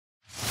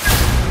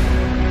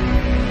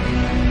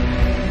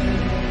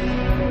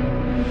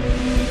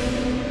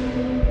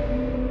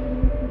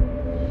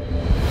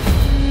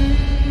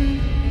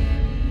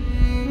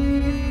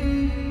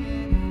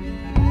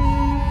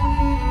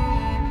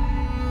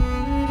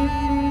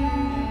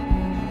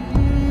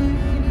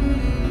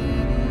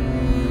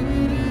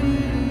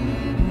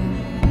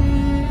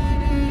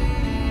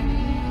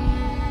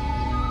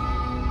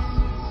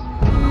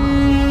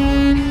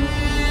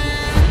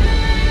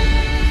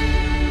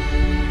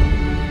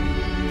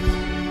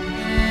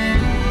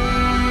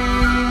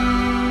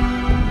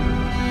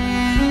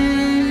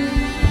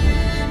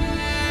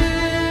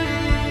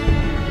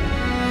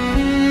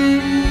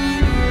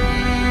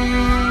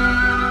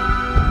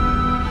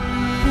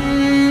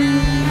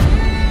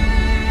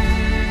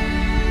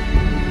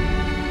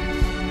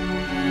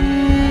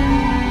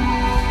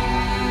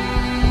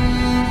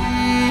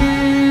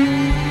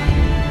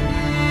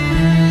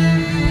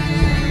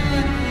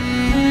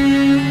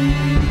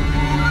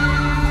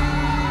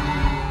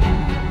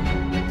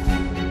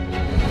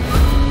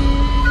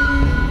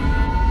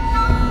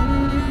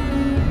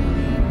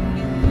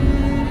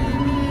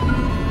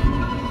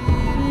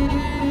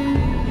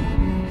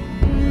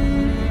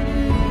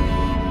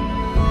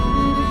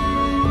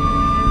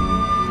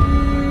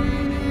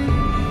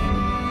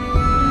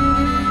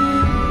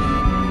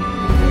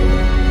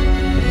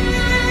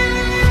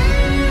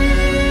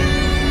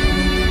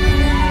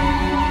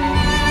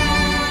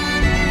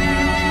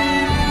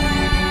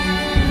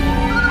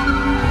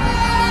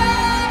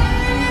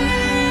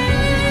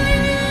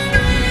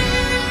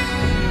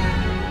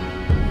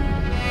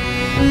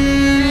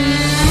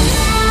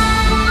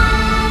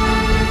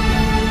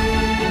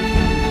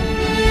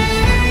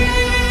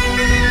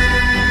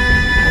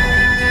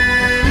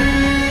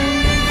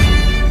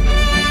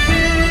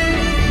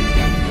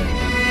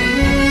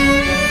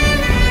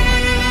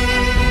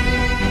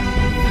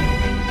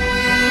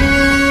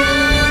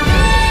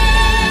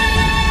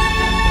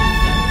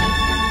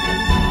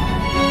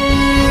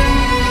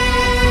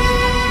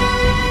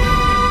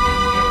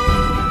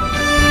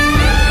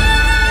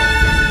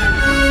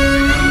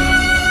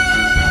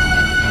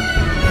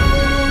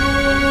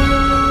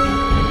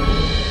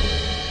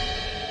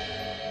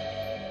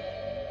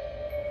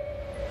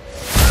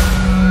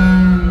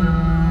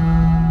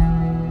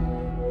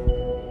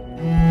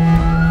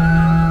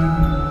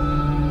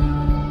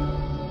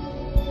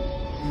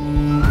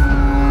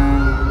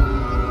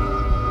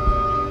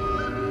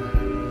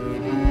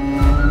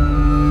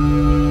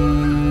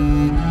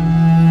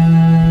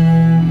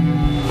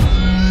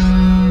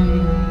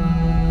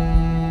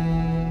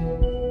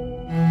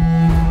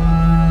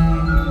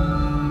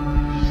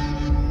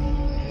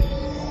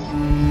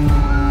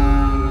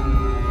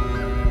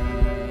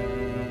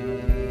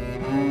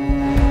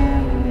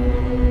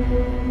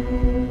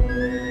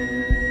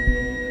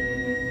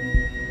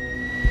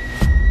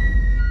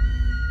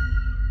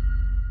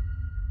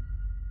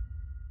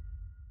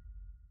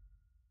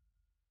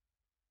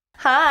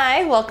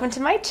Hi, welcome to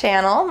my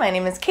channel. My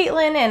name is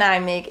Kaitlin and I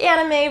make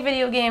anime,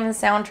 video games,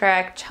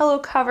 soundtrack, cello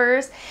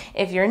covers.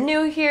 If you're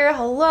new here,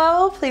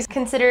 hello. Please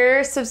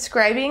consider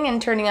subscribing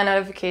and turning on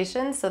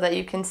notifications so that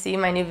you can see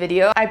my new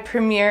video. I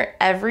premiere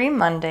every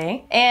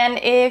Monday. And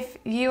if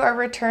you are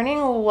returning,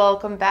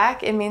 welcome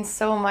back. It means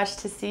so much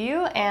to see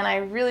you and I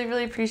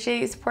really appreciate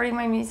you supporting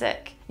my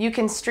music. You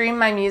can stream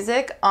my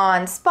music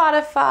on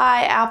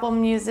Spotify, Apple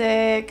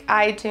Music,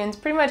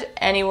 iTunes, pretty much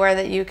anywhere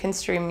that you can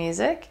stream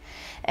music.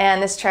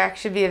 And this track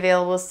should be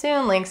available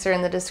soon. Links are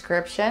in the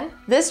description.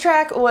 This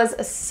track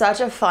was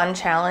such a fun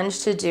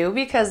challenge to do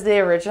because the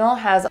original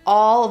has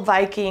all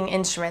Viking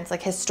instruments,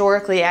 like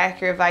historically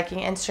accurate Viking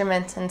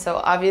instruments, and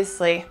so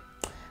obviously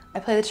I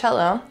play the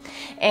cello.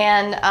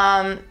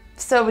 And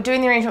so doing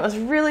the arrangement was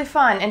really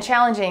fun and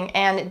challenging,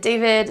 and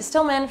David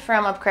Stillman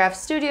from Upcraft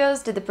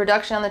Studios did the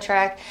production on the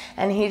track,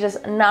 and he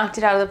just knocked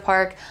it out of the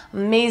park.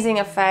 Amazing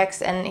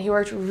effects, and he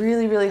worked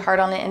really hard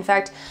on it. In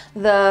fact,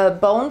 the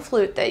bone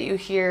flute that you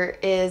hear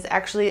is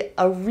actually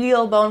a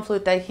real bone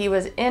flute that he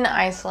was in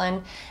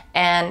Iceland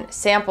and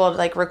sampled,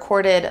 like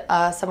recorded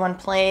someone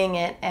playing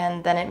it,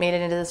 and then it made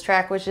it into this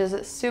track, which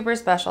is super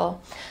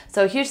special.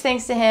 So huge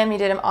thanks to him. He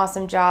did an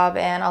awesome job,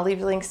 and I'll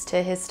leave links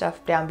to his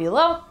stuff down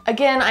below.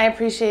 Again, I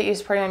appreciate you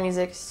supporting my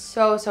music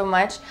so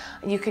much.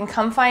 You can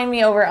come find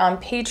me over on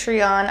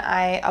Patreon.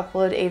 I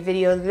upload a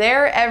video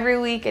there every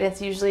week, and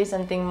it's usually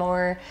something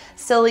more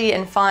silly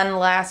and fun.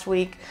 Last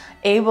week,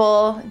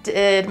 Abel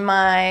did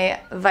my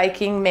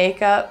Viking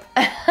makeup,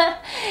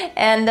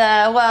 and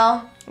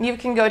well, you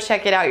can go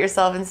check it out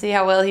yourself and see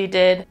how well he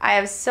did. I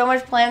have so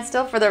much planned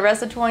still for the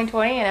rest of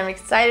 2020 and I'm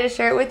excited to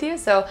share it with you.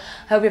 So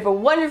I hope you have a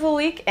wonderful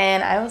week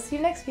and I will see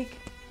you next week.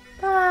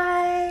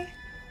 Bye.